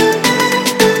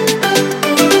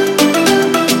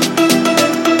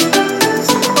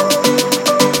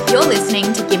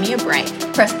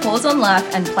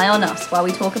life and play on us while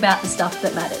we talk about the stuff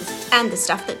that matters. And the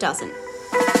stuff that doesn't.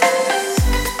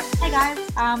 Hey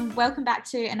guys, welcome back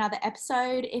to another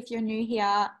episode. If you're new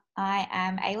here, I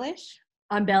am Ailish.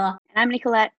 I'm Bella. And I'm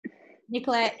Nicolette.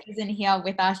 Nicolette isn't here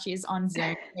with us. She's on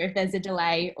Zoom. So if there's a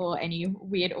delay or any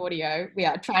weird audio, we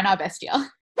are trying our best here.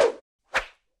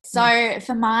 So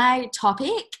for my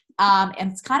topic,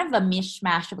 it's kind of a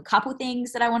mishmash of a couple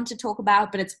things that I want to talk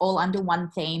about, but it's all under one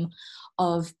theme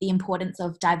of the importance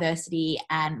of diversity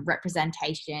and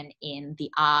representation in the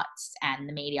arts and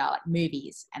the media, like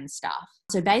movies and stuff.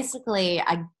 So basically,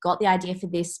 I got the idea for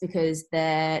this because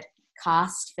the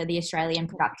cast for the Australian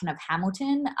production of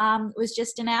Hamilton was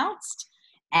just announced,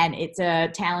 and it's a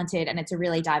talented and it's a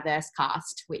really diverse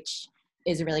cast, which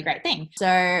is a really great thing. So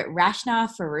Rashna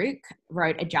Farouk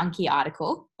wrote a Junkie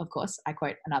article. Of course, I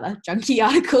quote another Junkie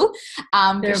article.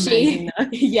 They're amazing, though.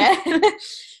 Yeah,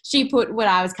 she put what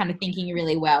I was kind of thinking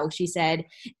really well. She said,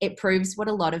 it proves what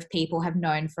a lot of people have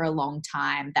known for a long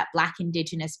time, that Black,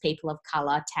 Indigenous, people of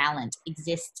colour talent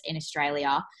exists in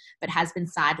Australia, but has been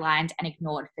sidelined and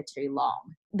ignored for too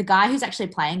long. The guy who's actually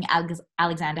playing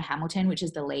Alexander Hamilton, which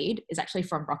is the lead, is actually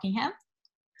from Rockingham.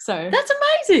 So that's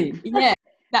amazing. Yeah.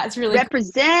 That's really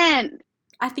represent. Cool.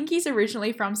 I think he's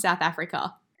originally from South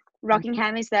Africa.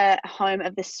 Rockingham is the home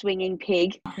of the Swinging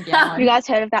Pig. Yeah. Have you guys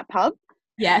heard of that pub?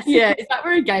 Yes. Yeah. Is that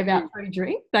where he gave out free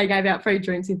drinks? They gave out free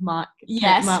drinks with Mark.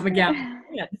 Yes. Mark McGowan.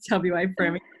 Yeah, WA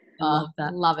Premier. I love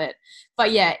that. Love it.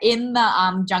 But yeah, in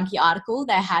the Junkie article,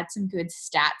 they had some good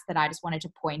stats that I just wanted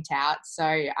to point out. So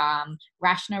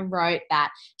Rashna wrote that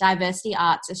Diversity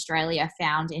Arts Australia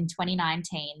found in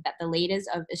 2019 that the leaders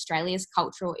of Australia's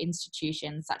cultural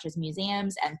institutions, such as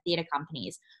museums and theatre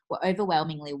companies, were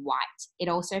overwhelmingly white. It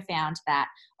also found that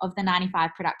of the 95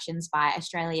 productions by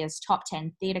Australia's top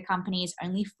 10 theatre companies,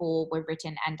 only 4 were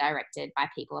written and directed by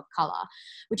people of colour,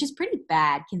 which is pretty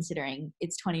bad considering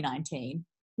it's 2019.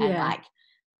 And like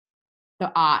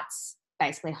the arts,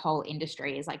 basically whole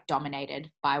industry is like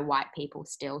dominated by white people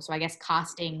still. So I guess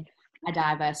casting a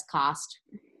diverse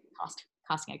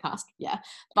casting a cast, yeah.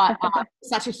 But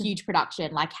such a huge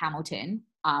production like Hamilton,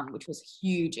 which was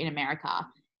huge in America,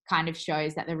 kind of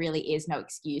shows that there really is no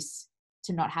excuse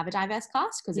to not have a diverse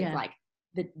cast, because it's like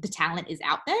the talent is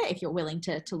out there if you're willing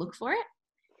to look for it.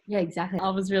 Yeah, exactly. I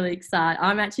was really excited.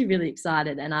 I'm actually really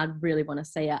excited, and I really want to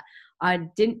see it.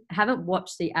 I haven't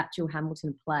watched the actual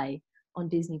Hamilton play on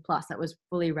Disney Plus that was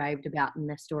fully raved about in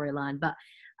their storyline, but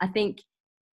I think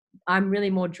I'm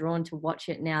really more drawn to watch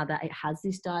it now that it has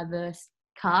this diverse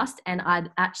cast, and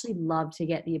I'd actually love to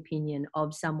get the opinion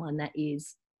of someone that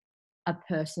is a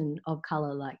person of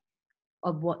colour, like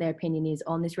of what their opinion is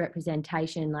on this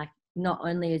representation. Like, not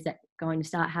only is that going to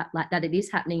start like that it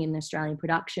is happening in Australian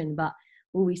production, but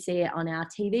will we see it on our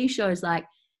TV shows like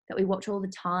that we watch all the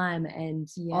time, and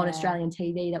on Australian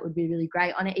TV? That would be really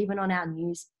great. On it, even on our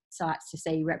news sites, to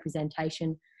see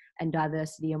representation and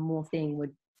diversity and more thing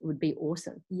would be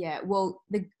awesome. Yeah, well,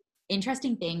 the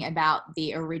interesting thing about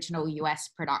the original US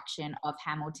production of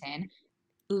Hamilton,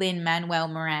 Lin-Manuel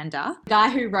Miranda, the guy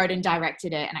who wrote and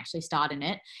directed it and actually starred in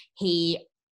it, he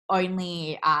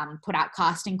only put out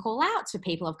casting call-outs for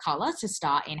people of colour to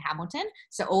star in Hamilton.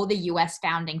 So all the US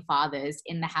founding fathers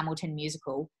in the Hamilton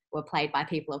musical were played by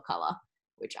people of colour,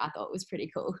 which I thought was pretty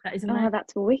cool. That is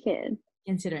that's wicked.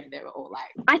 Considering they were all like...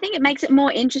 I think it makes it more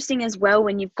interesting as well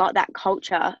when you've got that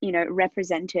culture,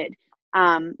 represented.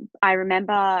 I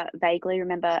vaguely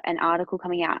remember an article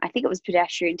coming out, I think it was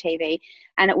Pedestrian TV,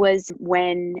 and it was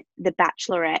when The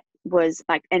Bachelorette was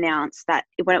like announced, that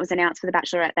when it was announced for The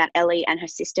Bachelorette that Ellie and her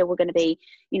sister were going to be,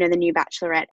 the new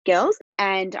Bachelorette girls.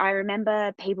 And I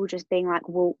remember people just being like,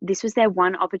 well, this was their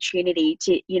one opportunity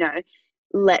to,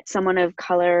 let someone of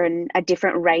colour and a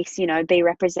different race, be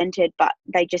represented, but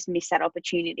they just missed that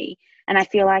opportunity. And I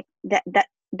feel like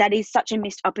that is such a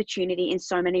missed opportunity in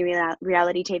so many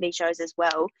reality TV shows as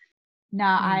well. No,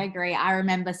 I agree. I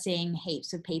remember seeing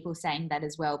heaps of people saying that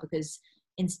as well, because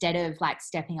instead of like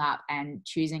stepping up and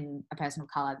choosing a person of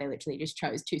colour, they literally just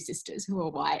chose 2 sisters who were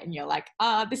white, and you're like,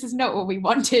 this is not what we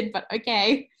wanted, but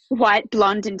okay. White,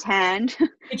 blonde and tanned.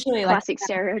 Literally classic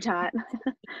stereotype.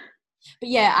 But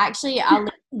yeah, actually I'll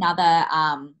link another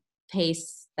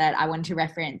piece that I wanted to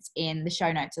reference in the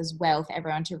show notes as well for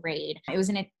everyone to read. It was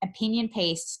an opinion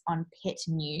piece on Pit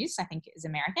News, I think it was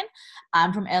American,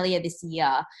 from earlier this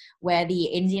year, where the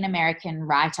Indian American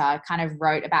writer kind of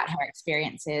wrote about her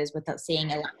experiences with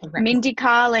seeing a lack of Mindy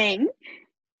Kaling.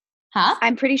 Huh?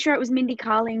 I'm pretty sure it was Mindy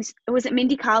Karling's. Was it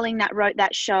Mindy Kaling that wrote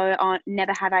that show on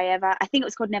Never Have I Ever? I think it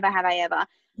was called Never Have I Ever.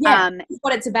 Yeah, that's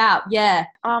what it's about. Yeah.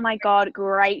 Oh my God,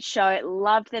 great show.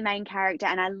 Loved the main character,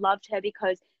 and I loved her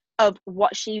because of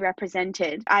what she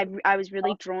represented. I was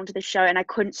really drawn to the show, and I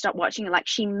couldn't stop watching it. Like,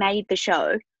 she made the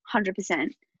show 100%.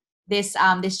 This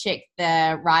chick,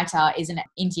 the writer, is an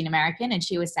Indian American, and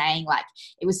she was saying like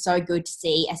it was so good to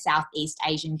see a South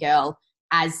Asian girl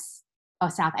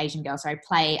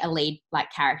play a lead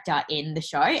like character in the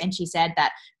show. And she said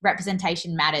that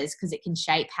representation matters because it can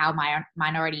shape how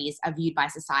minorities are viewed by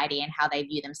society and how they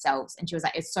view themselves. And she was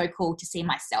like, it's so cool to see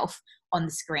myself on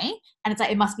the screen. And it's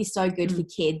like, it must be so good for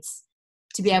kids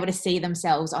to be able to see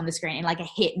themselves on the screen in like a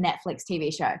hit Netflix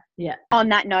TV show. Yeah. On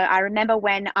that note, I remember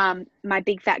when My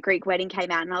Big Fat Greek Wedding came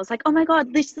out, and I was like, oh my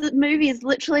God, this movie is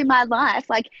literally my life.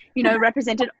 Like, you know,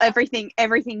 represented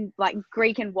everything like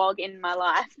Greek and WOG in my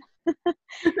life.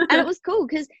 And it was cool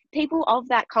because people of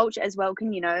that culture as well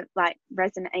can, you know, like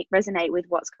resonate with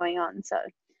what's going on. So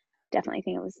definitely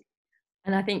think it was.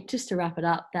 And I think just to wrap it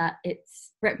up, that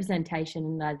it's representation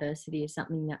and diversity is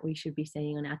something that we should be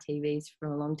seeing on our TVs for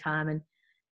a long time. And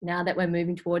now that we're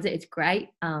moving towards it, it's great,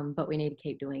 but we need to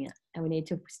keep doing it, and we need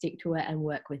to stick to it and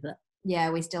work with it. Yeah,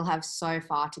 we still have so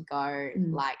far to go.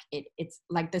 Like it's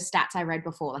like the stats I read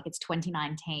before, like it's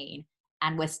 2019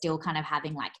 and we're still kind of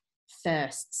having like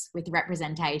firsts with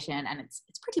representation, and it's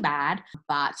pretty bad,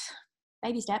 but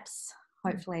baby steps.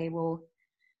 Hopefully we'll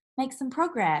make some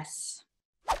progress.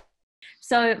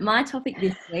 So my topic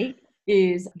this week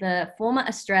is the former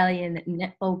Australian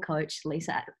netball coach,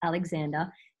 Lisa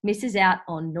Alexander, misses out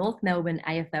on North Melbourne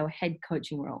AFL head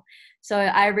coaching role. So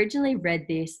I originally read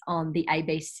this on the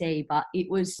ABC, but it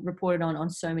was reported on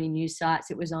so many news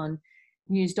sites. It was on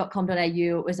news.com.au,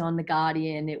 it was on The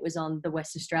Guardian, it was on the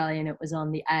West Australian, it was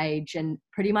on The Age, and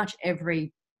pretty much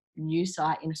every news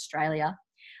site in Australia.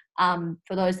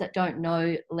 For those that don't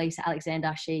know Lisa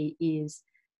Alexander, she is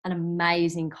an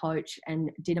amazing coach and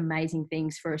did amazing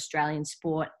things for Australian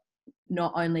sport,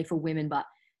 not only for women, but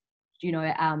she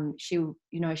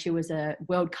was a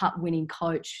World Cup winning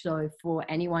coach. So for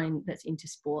anyone that's into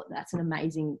sport, that's an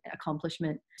amazing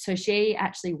accomplishment. So she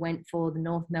actually went for the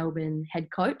North Melbourne head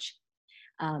coach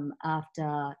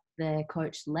after their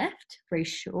coach left, Rhys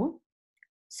Shaw.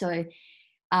 So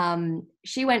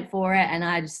she went for it, and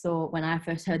I just thought when I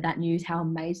first heard that news how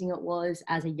amazing it was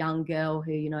as a young girl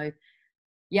who,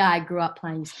 I grew up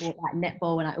playing sport like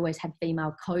netball, and I always had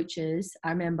female coaches.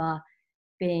 I remember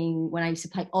when I used to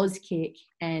play Auskick,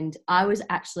 and I was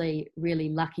actually really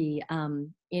lucky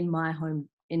in my home,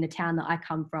 in the town that I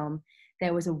come from.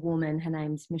 There was a woman, her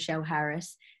name's Michelle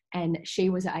Harris, and she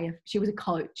was a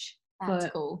coach.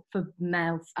 That's cool. For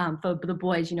the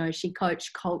boys. She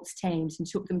coached Colts teams and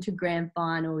took them to grand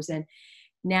finals. And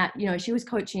now, she was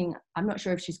coaching, I'm not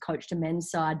sure if she's coached a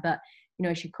men's side, but,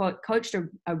 she coached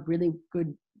a really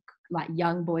good, like,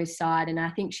 young boys side. And I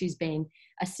think she's been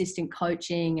assistant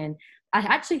coaching. And I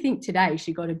actually think today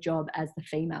she got a job as the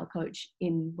female coach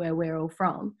in where we're all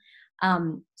from.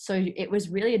 So it was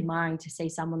really admiring to see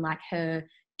someone like her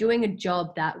doing a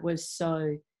job that was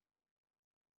so,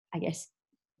 I guess,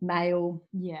 male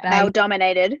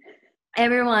dominated.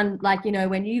 Everyone,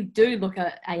 when you do look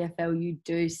at AFL, you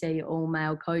do see all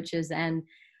male coaches, and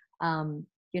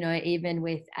even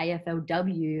with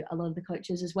AFLW, a lot of the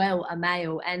coaches as well are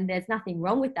male, and there's nothing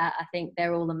wrong with that. I think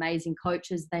they're all amazing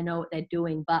coaches. They know what they're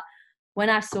doing. But when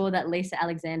I saw that Lisa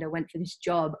Alexander went for this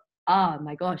job, oh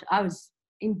my gosh, I was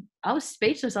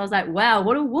speechless. I was like, wow,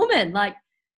 what a woman. Like,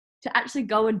 to actually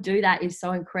go and do that is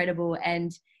so incredible.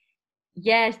 And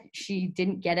yeah, she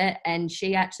didn't get it. And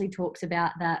she actually talks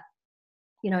about that,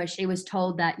 she was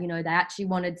told that, they actually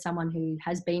wanted someone who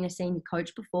has been a senior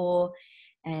coach before,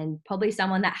 and probably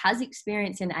someone that has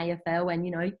experience in AFL. And,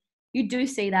 you do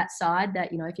see that side that,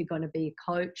 if you're going to be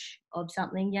a coach of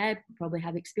something, yeah, probably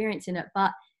have experience in it.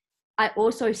 But I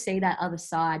also see that other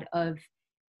side of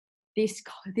this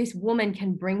woman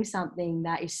can bring something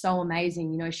that is so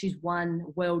amazing. She's won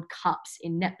World Cups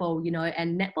in netball,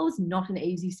 and netball is not an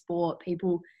easy sport.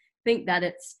 People think that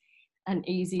it's an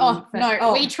easy.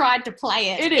 We tried to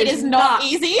play it. It is not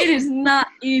easy. It is not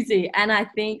easy. And I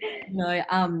think,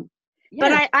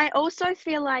 But I also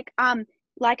feel like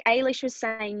Ailish was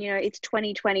saying, it's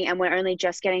 2020 and we're only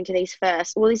just getting to these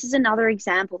first. Well, this is another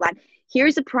example that here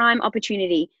is a prime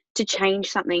opportunity to change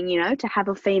something, to have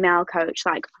a female coach.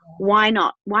 Like, why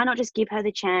not? Why not just give her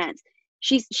the chance?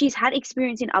 She's had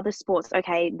experience in other sports.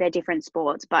 Okay, they're different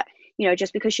sports, but,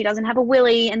 just because she doesn't have a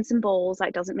willy and some balls,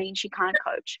 doesn't mean she can't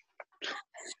coach.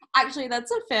 Actually, that's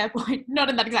a fair point. Not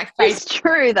in that exact phrase. It's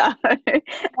true, though.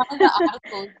 One of the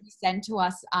articles you sent to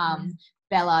us,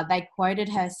 Bella, they quoted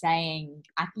her saying,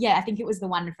 I think it was the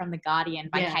one from The Guardian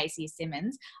by Casey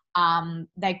Simmons.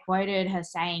 They quoted her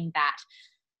saying that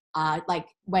like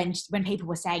when people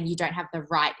were saying you don't have the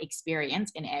right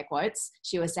experience, in air quotes,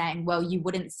 she was saying, well, you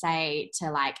wouldn't say to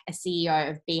like a CEO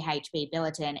of BHP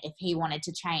Billiton, if he wanted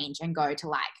to change and go to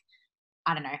like,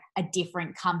 I don't know, a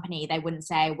different company, they wouldn't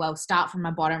say, well, start from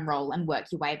a bottom role and work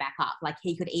your way back up. Like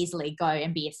he could easily go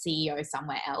and be a CEO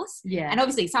somewhere else. Yeah. And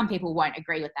obviously some people won't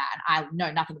agree with that. And I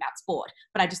know nothing about sport,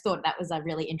 but I just thought that was a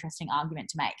really interesting argument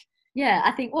to make. Yeah,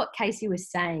 I think what Casey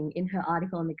was saying in her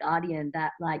article in The Guardian,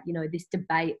 that like, you know, this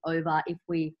debate over if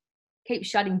we keep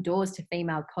shutting doors to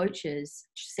female coaches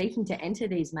seeking to enter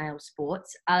these male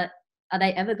sports, are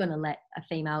they ever going to let a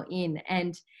female in?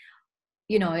 And,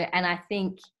 you know, and I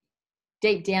think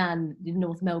deep down the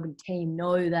North Melbourne team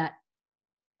know that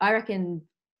I reckon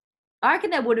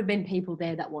there would have been people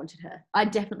there that wanted her. I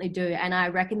definitely do. And I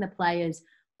reckon the players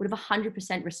would have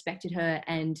 100% respected her,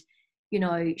 and, you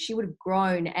know, she would have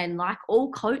grown. And like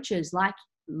all coaches, like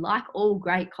all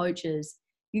great coaches,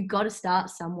 you got to start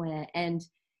somewhere. And,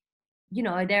 you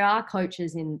know, there are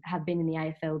coaches have been in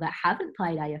the AFL that haven't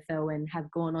played AFL and have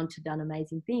gone on to done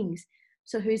amazing things.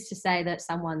 So who's to say that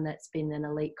someone that's been an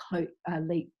elite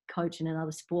coach in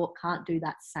another sport can't do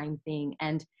that same thing?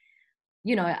 And,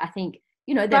 you know, I think,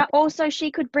 you know, but also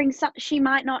she could bring she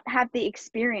might not have the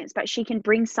experience, but she can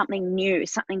bring something new,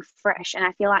 something fresh. And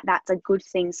I feel like that's a good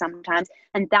thing sometimes.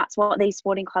 And that's what these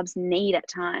sporting clubs need at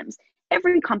times.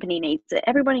 Every company needs it.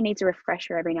 Everybody needs a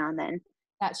refresher every now and then.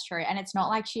 That's true. And it's not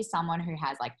like she's someone who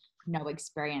has like no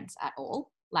experience at all.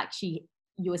 Like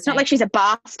it's not like she's a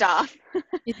bar staff.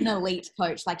 She's an elite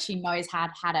coach. Like she knows how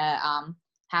to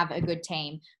have a good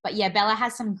team. But yeah, Bella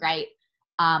has some great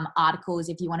articles.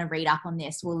 If you want to read up on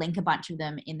this, we'll link a bunch of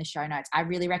them in the show notes. I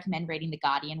really recommend reading the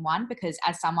Guardian one, because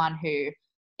as someone who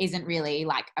isn't really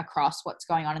like across what's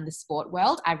going on in the sport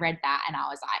world, I read that and I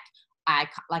was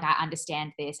like, I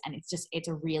understand this, and it's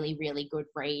a really, really good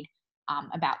read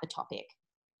about the topic.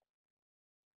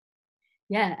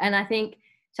 Yeah, and I think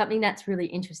something that's really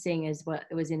interesting is what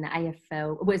it was in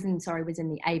the was in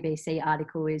the ABC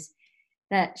article, is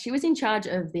that she was in charge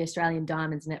of the Australian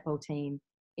Diamonds netball team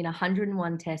in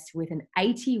 101 tests with an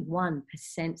 81%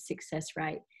 success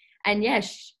rate. And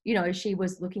yes, you know, she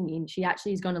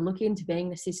actually is going to look into being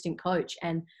an assistant coach.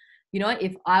 And, you know,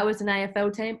 if I was an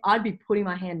AFL team, I'd be putting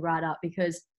my hand right up,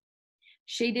 because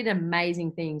she did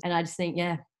amazing things. And I just think,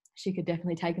 yeah, she could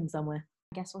definitely take them somewhere.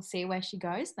 I guess we'll see where she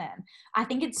goes then. I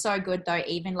think it's so good though,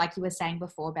 even like you were saying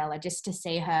before, Bella, just to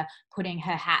see her putting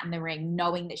her hat in the ring,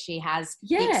 knowing that she has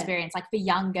the experience. Like for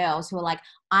young girls who are like,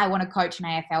 I want to coach an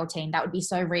AFL team, that would be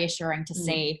so reassuring to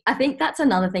see. I think that's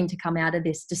another thing to come out of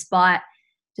this, despite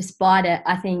it.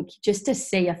 I think just to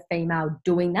see a female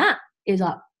doing that is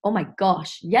like, oh my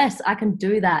gosh, yes, I can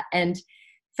do that. And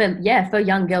for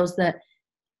young girls that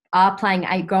are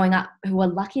growing up, who are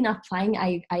lucky enough playing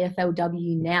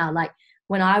AFLW now, like,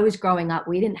 when I was growing up,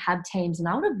 we didn't have teams, and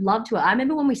I would have loved to. I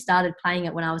remember when we started playing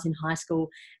it when I was in high school,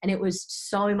 and it was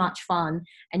so much fun.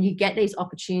 And you get these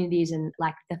opportunities, and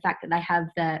like the fact that they have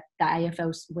the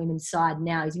AFL women's side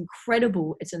now is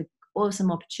incredible. It's an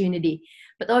awesome opportunity.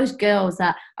 But those girls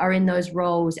that are in those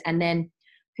roles, and then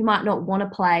who might not want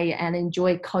to play and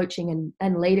enjoy coaching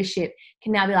and leadership,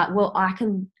 can now be like, well, I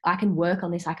can work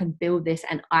on this, I can build this,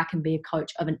 and I can be a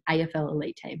coach of an AFL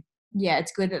elite team. Yeah,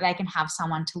 it's good that they can have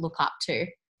someone to look up to.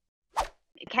 I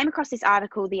came across this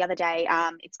article the other day.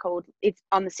 It's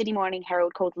on the Sydney Morning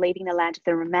Herald, called Leaving the Land of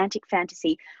the Romantic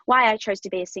Fantasy, Why I Chose to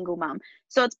Be a Single Mum.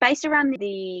 So it's based around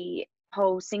the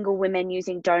whole single women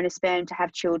using donor sperm to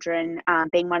have children,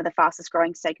 being one of the fastest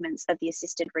growing segments of the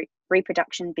assisted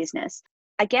reproduction business.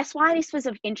 I guess why this was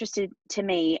of interest to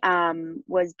me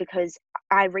was because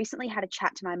I recently had a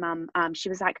chat to my mum. She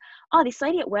was like, oh, this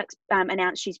lady at work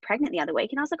announced she's pregnant the other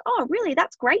week. And I was like, oh, really?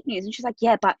 That's great news. And she's like,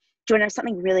 yeah, but do you want to know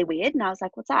something really weird? And I was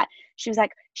like, what's that? She was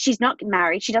like, she's not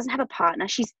married. She doesn't have a partner.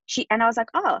 And I was like,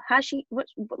 oh,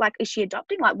 is she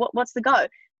adopting? Like, what's the go?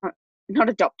 Not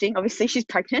adopting, obviously she's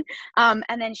pregnant. And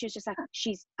then she was just like,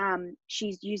 she's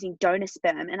using donor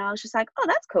sperm. And I was just like, oh,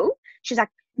 that's cool. She's like,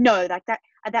 no, like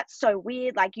that's so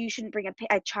weird. Like, you shouldn't bring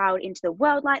a child into the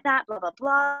world like that, blah, blah,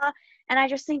 blah. And I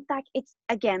just think like it's,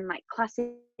 again, like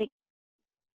classic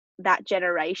that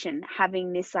generation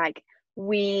having this like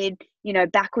weird, you know,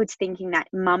 backwards thinking that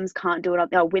mums can't do it,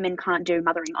 or women can't do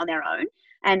mothering on their own.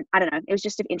 And I don't know, it was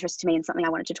just of interest to me and something I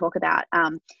wanted to talk about.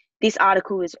 This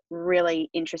article was really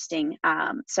interesting.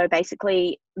 So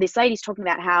basically, this lady's talking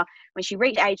about how when she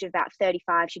reached the age of about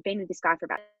 35, she'd been with this guy for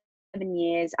about 7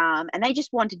 years, and they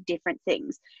just wanted different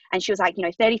things. And she was like, you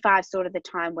know, 35 is sort of the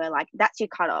time where like that's your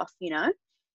cutoff, you know.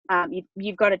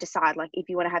 You've got to decide, like, if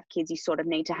you want to have kids, you sort of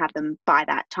need to have them by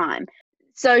that time.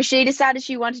 So she decided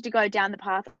she wanted to go down the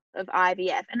path of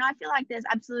IVF, and I feel like there's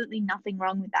absolutely nothing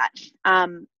wrong with that.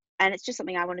 And it's just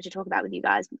something I wanted to talk about with you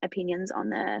guys, opinions on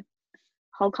the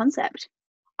whole concept.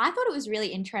 I thought it was really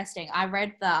interesting. I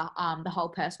read the whole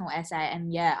personal essay,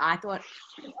 and yeah, I thought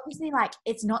obviously like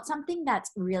it's not something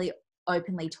that's really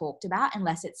openly talked about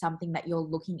unless it's something that you're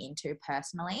looking into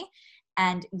personally.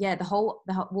 And yeah,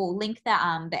 we'll link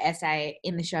the essay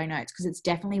in the show notes because it's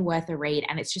definitely worth a read,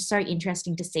 and it's just so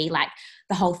interesting to see like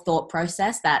the whole thought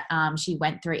process that she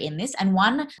went through in this. And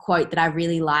one quote that I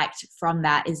really liked from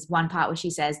that is one part where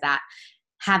she says that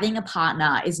having a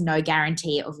partner is no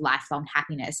guarantee of lifelong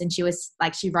happiness. And she was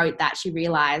like, she wrote that she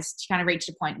kind of reached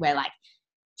a point where like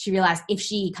she realized if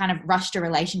she kind of rushed a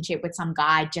relationship with some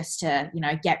guy just to, you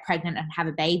know, get pregnant and have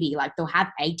a baby, like they'll have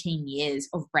 18 years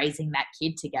of raising that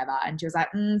kid together. And she was like,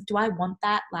 do I want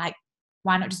that? Like,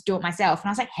 why not just do it myself? And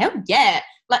I was like, hell yeah.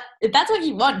 Like, if that's what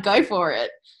you want, go for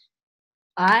it.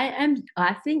 I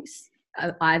think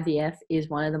IVF is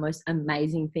one of the most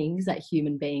amazing things that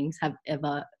human beings have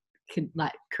ever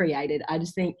created. I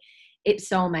just think it's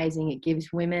so amazing. It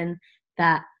gives women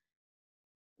that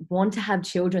want to have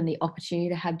children the opportunity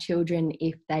to have children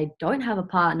if they don't have a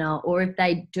partner, or if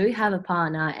they do have a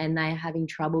partner and they're having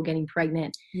trouble getting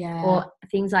pregnant, or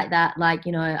things like that. Like,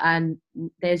 you know, and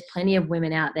there's plenty of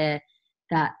women out there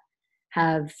that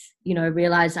have, you know,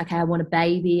 realized, okay, I want a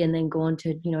baby, and then gone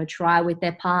to, you know, try with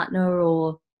their partner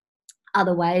or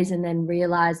other ways, and then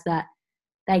realize that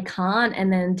they can't.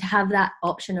 And then to have that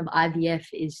option of IVF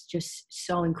is just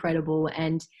so incredible.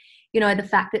 And, you know, the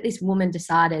fact that this woman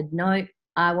decided, no,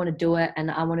 I want to do it, and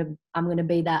I'm going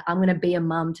to be a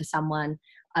mum to someone.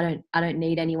 I don't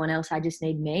need anyone else. I just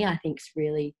need me. I think it's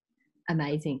really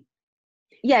amazing.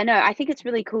 Yeah, no, I think it's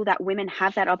really cool that women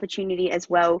have that opportunity as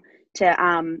well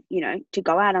to, you know, to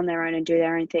go out on their own and do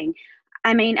their own thing.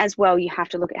 I mean, as well, you have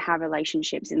to look at how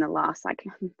relationships in the last like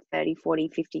 30, 40,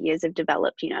 50 years have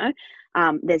developed, you know.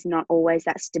 There's not always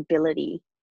that stability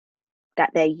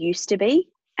that there used to be.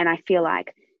 And I feel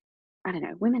like, I don't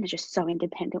know, women are just so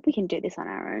independent. We can do this on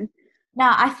our own.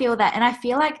 No, I feel that. And I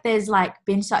feel like there's like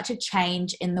been such a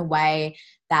change in the way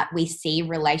that we see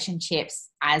relationships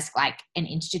as like an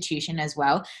institution as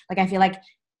well. Like, I feel like,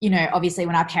 you know, obviously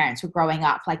when our parents were growing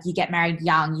up, like you get married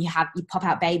young, you pop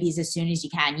out babies as soon as you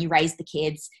can, you raise the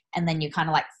kids, and then you kind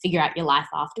of like figure out your life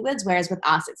afterwards. Whereas with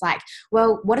us, it's like,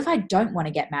 well, what if I don't want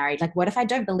to get married? Like, what if I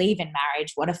don't believe in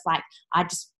marriage? What if like I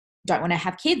just don't want to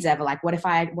have kids ever? Like, what if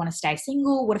I want to stay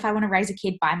single? What if I want to raise a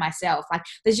kid by myself? Like,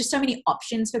 there's just so many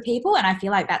options for people. And I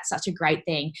feel like that's such a great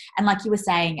thing. And like you were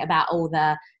saying about all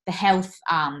the health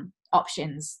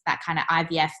options that kind of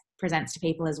IVF presents to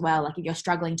people as well. Like if you're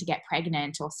struggling to get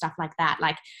pregnant or stuff like that,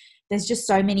 like there's just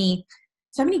so many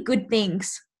good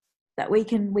things that we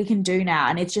can do now.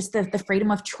 And it's just the freedom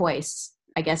of choice,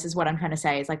 I guess, is what I'm trying to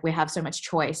say, is like we have so much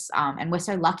choice, and we're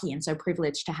so lucky and so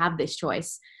privileged to have this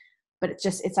choice. But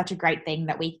it's such a great thing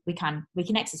that we can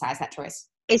exercise that choice.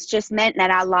 It's just meant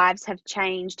that our lives have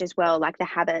changed as well. Like the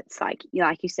habits, like, you know,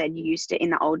 like you said, you used to, in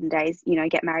the olden days, you know,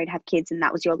 get married, have kids, and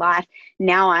that was your life.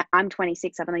 Now I'm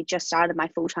 26. I've only just started my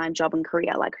full-time job and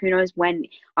career. Like, who knows when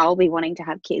I'll be wanting to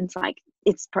have kids. Like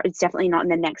it's definitely not in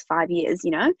the next 5 years,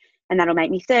 you know, and that'll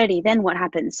make me 30. Then what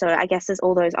happens? So I guess there's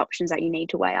all those options that you need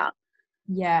to weigh up.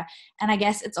 Yeah. And I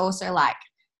guess it's also like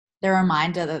the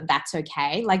reminder that that's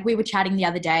okay. Like we were chatting the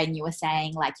other day and you were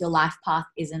saying like your life path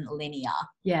isn't linear.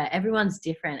 Yeah, everyone's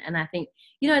different. And I think,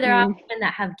 you know, there are women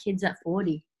that have kids at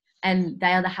 40 and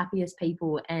they are the happiest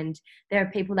people. And there are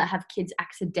people that have kids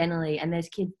accidentally, and there's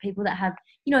people that have,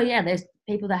 you know, there's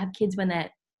people that have kids when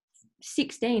they're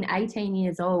 16, 18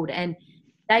 years old, and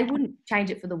they wouldn't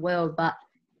change it for the world. But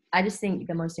I just think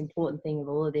the most important thing of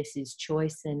all of this is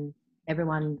choice, and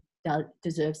everyone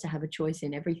deserves to have a choice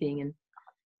in everything. And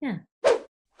yeah.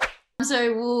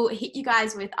 So we'll hit you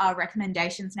guys with our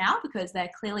recommendations now, because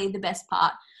they're clearly the best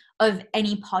part of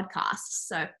any podcast.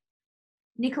 So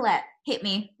Nicolette, hit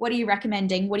me. What are you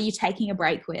recommending? What are you taking a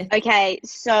break with? Okay,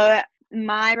 so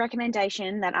my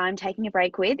recommendation that I'm taking a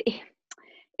break with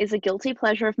is a guilty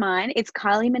pleasure of mine. It's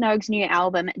Kylie Minogue's new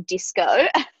album, Disco.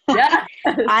 Yeah.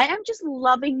 I am just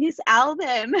loving this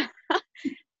album.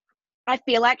 I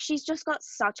feel like she's just got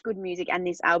such good music, and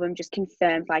this album just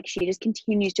confirms, like, she just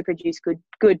continues to produce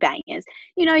good bangers.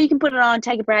 You know, you can put it on,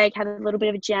 take a break, have a little bit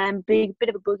of a jam, bit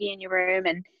of a boogie in your room,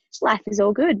 and life is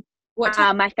all good.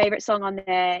 My favorite song on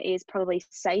there is probably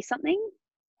Say Something,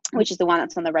 which is the one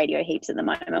that's on the radio heaps at the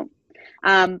moment.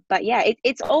 But yeah,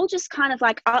 it's all just kind of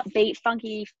like upbeat,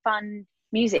 funky, fun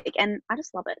music, and I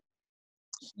just love it.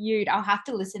 Cute. I'll have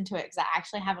to listen to it because I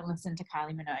actually haven't listened to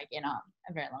Kylie Minogue in a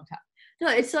very long time. No,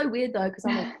 it's so weird though, because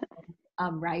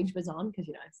Rage was on, because,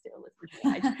 still listen to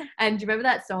Rage. And do you remember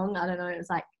that song? I don't know, it was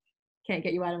like, Can't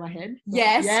Get You Out of My Head.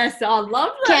 Yes. Yes, I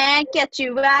love that. Can't get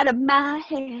you out of my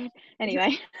head.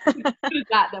 Anyway.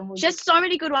 Just so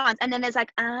many good ones. And then there's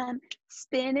like, I'm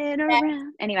spinning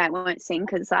around. Anyway, I won't sing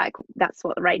because like that's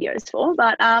what the radio is for.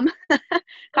 But Kylie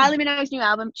Minogue's new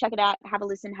album, check it out. Have a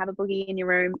listen, have a boogie in your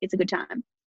room. It's a good time.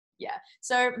 Yeah.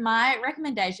 So my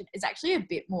recommendation is actually a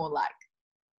bit more like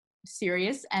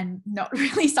serious and not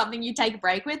really something you take a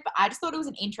break with, but I just thought it was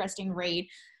an interesting read.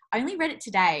 I only read it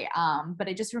today, but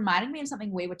it just reminded me of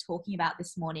something we were talking about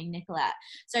this morning, Nicolette.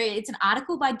 So it's an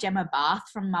article by Gemma Bath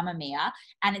from Mamamia,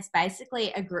 and it's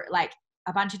basically a group, like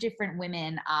a bunch of different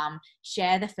women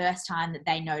share the first time that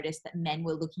they noticed that men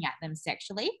were looking at them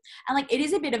sexually. And like, it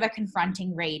is a bit of a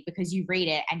confronting read because you read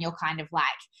it and you're kind of like,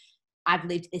 I've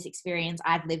lived this experience,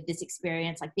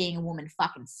 like being a woman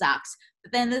fucking sucks.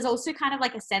 But then there's also kind of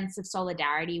like a sense of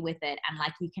solidarity with it, and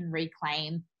like you can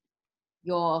reclaim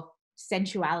your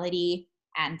sensuality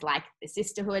and like the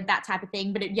sisterhood, that type of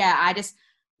thing. But I just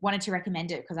wanted to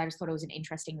recommend it because I just thought it was an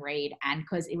interesting read, and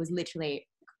because it was literally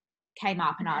came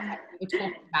up and I was like, we were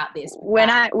talking about this. When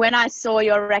I saw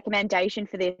your recommendation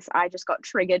for this, I just got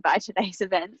triggered by today's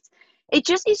events. It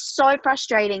just is so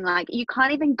frustrating. Like you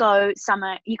can't even go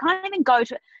somewhere. You can't even go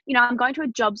to, I'm going to a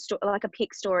job like a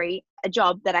pick story, a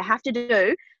job that I have to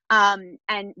do.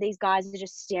 And these guys are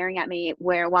just staring at me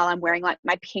while I'm wearing like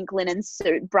my pink linen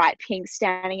suit, bright pink,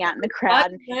 standing out in the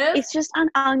crowd. It's just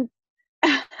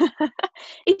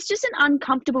it's just an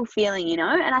uncomfortable feeling, and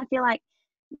I feel like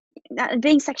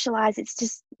being sexualized, it's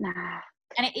just, nah.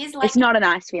 And it is like, it's not a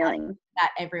nice feeling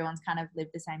that everyone's kind of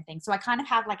lived the same thing. So I kind of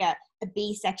have like a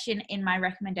B section in my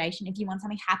recommendation. If you want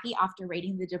something happy after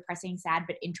reading the depressing, sad,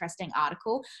 but interesting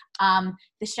article,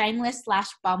 the Shameless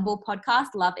 / Bumble podcast,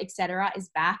 Love, Etc. is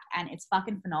back, and it's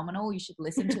fucking phenomenal. You should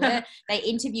listen to it. They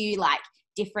interview like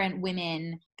different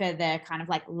women for the kind of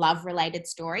like love related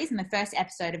stories. And the first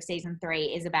episode of season 3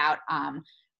 is about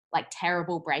like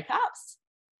terrible breakups.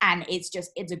 And it's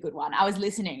a good one. I was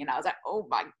listening and I was like, oh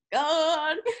my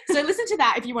God. So listen to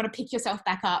that if you want to pick yourself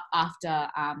back up after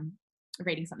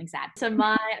reading something sad. So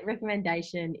my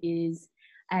recommendation is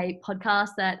a podcast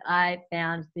that I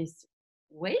found this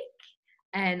week.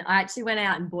 And I actually went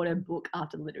out and bought a book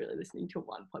after literally listening to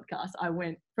one podcast. I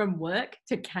went from work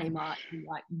to Kmart and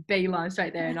like beeline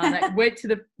straight there. And I like went to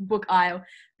the book aisle.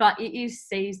 But it is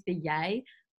Seize the Yay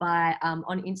by,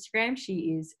 on Instagram,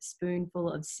 she is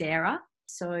Spoonful of Sarah.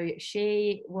 So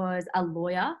she was a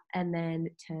lawyer and then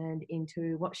turned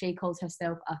into what she calls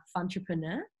herself a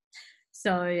funtrepreneur.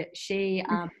 So she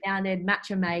founded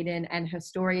Matcha Maiden, and her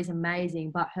story is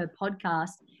amazing. But her podcast,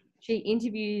 she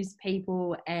interviews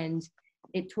people and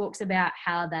it talks about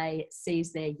how they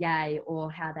seize their yay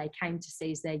or how they came to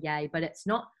seize their yay. But it's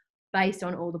not based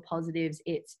on all the positives.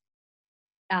 It's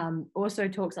also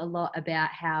talks a lot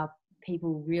about how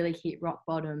people really hit rock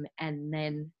bottom and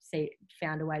then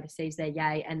found a way to seize their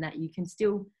yay, and that you can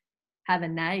still have a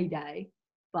nay day.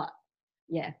 But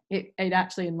yeah, it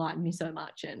actually enlightened me so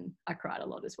much, and I cried a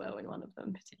lot as well in one of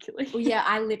them particularly. Well, yeah,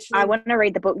 I want to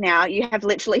read the book now. You have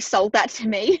literally sold that to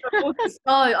me.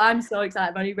 I'm so excited.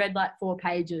 I've only read like 4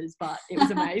 pages, but it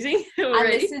was amazing. I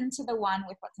listened to the one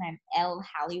with what's her name, Elle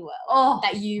Halliwell,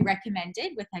 that you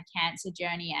recommended, with her cancer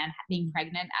journey and being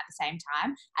pregnant at the same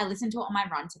time. I listened to it on my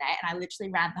run today, and I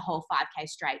literally ran the whole 5K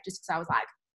straight just because I was like,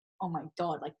 oh my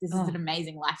God, like this is an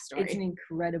amazing life story. It's an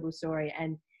incredible story.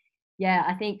 And yeah,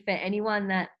 I think for anyone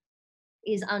that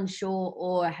is unsure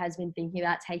or has been thinking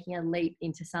about taking a leap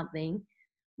into something,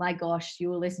 my gosh, you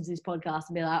will listen to this podcast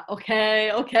and be like,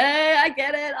 okay, I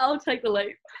get it. I'll take the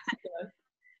leap. So,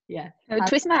 yeah.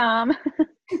 Twist my arm.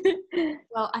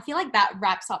 Well, I feel like that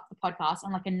wraps up the podcast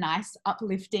on like a nice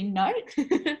uplifting note.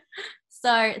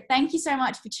 So thank you so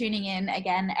much for tuning in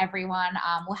again, everyone.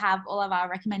 We'll have all of our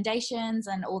recommendations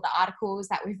and all the articles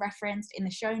that we've referenced in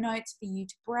the show notes for you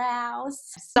to browse.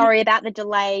 Sorry about the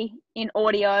delay in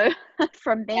audio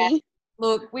from me. Yeah.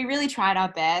 Look, we really tried our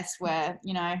best. We're,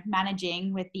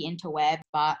 managing with the interweb,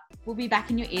 but we'll be back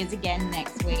in your ears again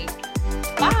next week.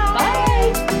 Bye.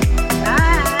 Bye.